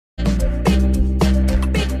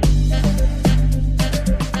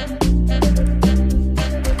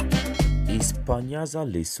Panyaza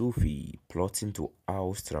Lesufi plotting to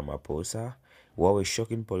oust Ramaphosa, while a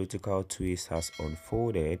shocking political twist has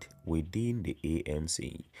unfolded within the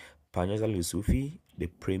ANC. Panyaza Lesufi, the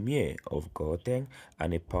Premier of Gauteng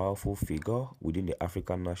and a powerful figure within the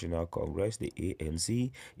African National Congress, the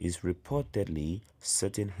ANC, is reportedly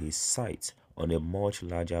setting his sights on a much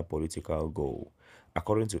larger political goal.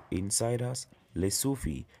 According to insiders,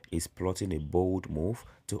 Lesufi is plotting a bold move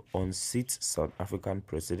to unseat South African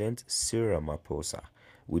President Cyril Ramaphosa,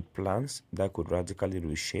 with plans that could radically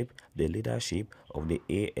reshape the leadership of the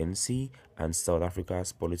ANC and South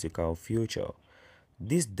Africa's political future.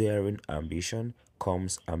 This daring ambition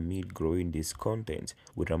comes amid growing discontent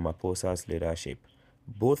with Ramaphosa's leadership,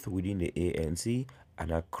 both within the ANC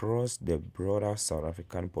and across the broader South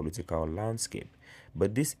African political landscape.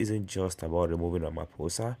 But this isn't just about removing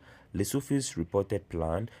Ramaphosa. Lesufi's reported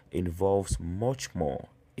plan involves much more,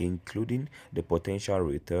 including the potential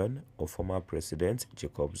return of former President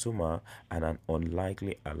Jacob Zuma and an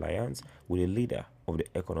unlikely alliance with a leader of the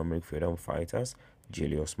economic freedom fighters,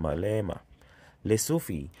 Julius Malema.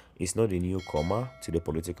 Lesufi is not a newcomer to the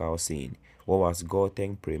political scene. While as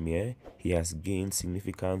Gauteng Premier, he has gained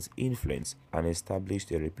significant influence and established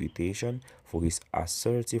a reputation for his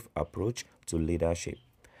assertive approach to leadership.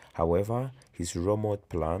 However, his rumored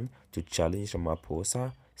plan to challenge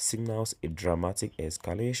Ramaphosa signals a dramatic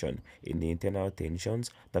escalation in the internal tensions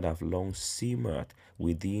that have long simmered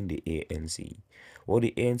within the ANC. While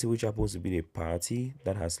the ANC, which happens to be the party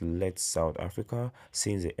that has led South Africa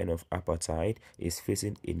since the end of apartheid, is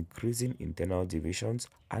facing increasing internal divisions,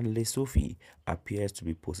 and Lesufi appears to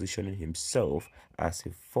be positioning himself as a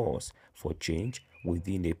force for change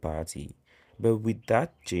within the party. But with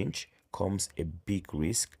that change comes a big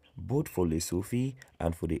risk, both for Lesufi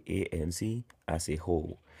and for the ANC as a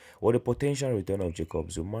whole. While the potential return of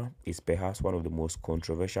Jacob Zuma is perhaps one of the most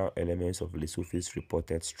controversial elements of Lesufi's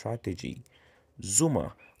reported strategy,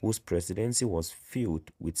 Zuma, whose presidency was filled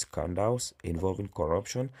with scandals involving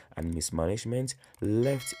corruption and mismanagement,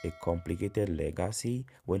 left a complicated legacy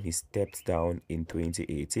when he stepped down in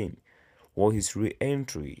 2018. While his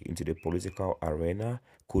re-entry into the political arena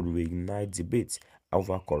could reignite debates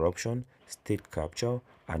over corruption, state capture,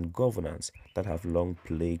 and governance that have long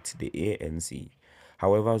plagued the ANC.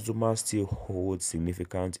 However, Zuma still holds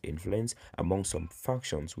significant influence among some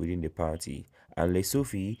factions within the party, and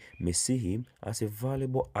Lesufi may see him as a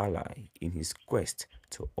valuable ally in his quest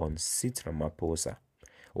to unseat Ramaphosa.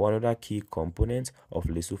 One other key component of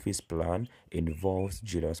Lesufi's plan involves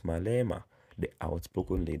Julius Malema, the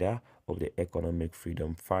outspoken leader of the economic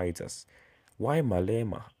freedom fighters. While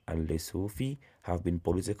Malema and Lesufi have been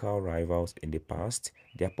political rivals in the past,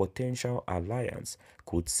 their potential alliance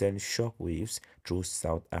could send shockwaves through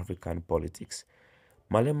South African politics.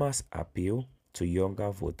 Malema's appeal to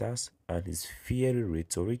younger voters and his fiery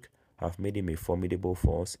rhetoric have made him a formidable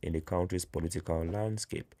force in the country's political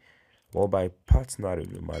landscape. While by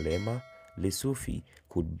partnering with Malema, Lesufi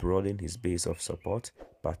could broaden his base of support,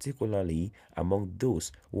 particularly among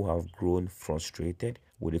those who have grown frustrated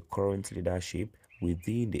with the current leadership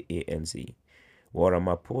within the ANC. While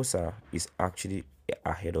Ramaphosa is actually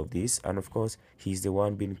ahead of this, and of course, he's the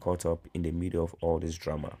one being caught up in the middle of all this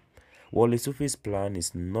drama. While Lesufi's plan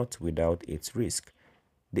is not without its risk,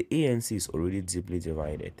 the ANC is already deeply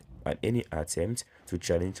divided, and any attempt to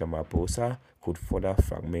challenge Ramaphosa could further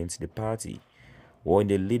fragment the party. While in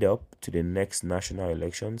the lead-up to the next national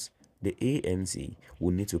elections, the ANC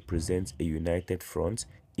will need to present a united front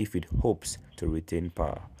if it hopes to retain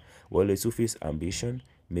power, while Lesufi's ambition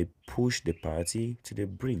may push the party to the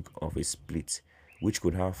brink of a split, which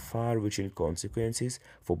could have far-reaching consequences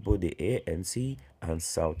for both the ANC and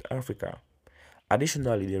South Africa.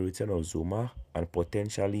 Additionally, the return of Zuma and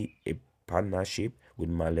potentially a partnership with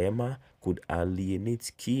Malema could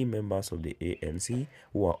alienate key members of the ANC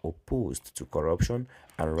who are opposed to corruption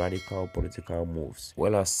and radical political moves.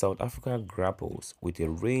 While as South Africa grapples with a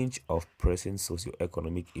range of pressing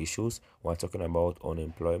socio-economic issues, we're talking about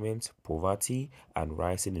unemployment, poverty, and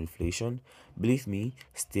rising inflation, believe me,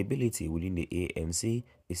 stability within the ANC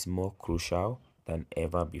is more crucial than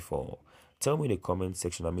ever before. Tell me in the comment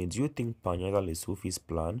section, do you think Panyaza Lesufi's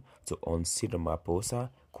plan to unseat Ramaphosa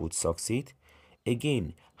could succeed?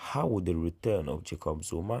 Again, how would the return of Jacob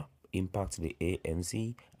Zuma impact the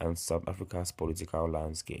ANC and South Africa's political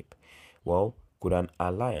landscape? Well, could an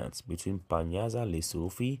alliance between Panyaza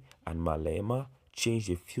Lesufi and Malema change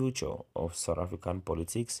the future of South African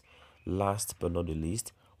politics? Last but not the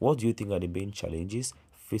least, what do you think are the main challenges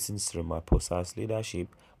facing Ramaphosa's leadership,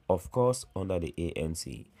 of course, under the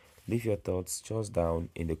ANC? Leave your thoughts just down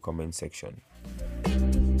in the comment section.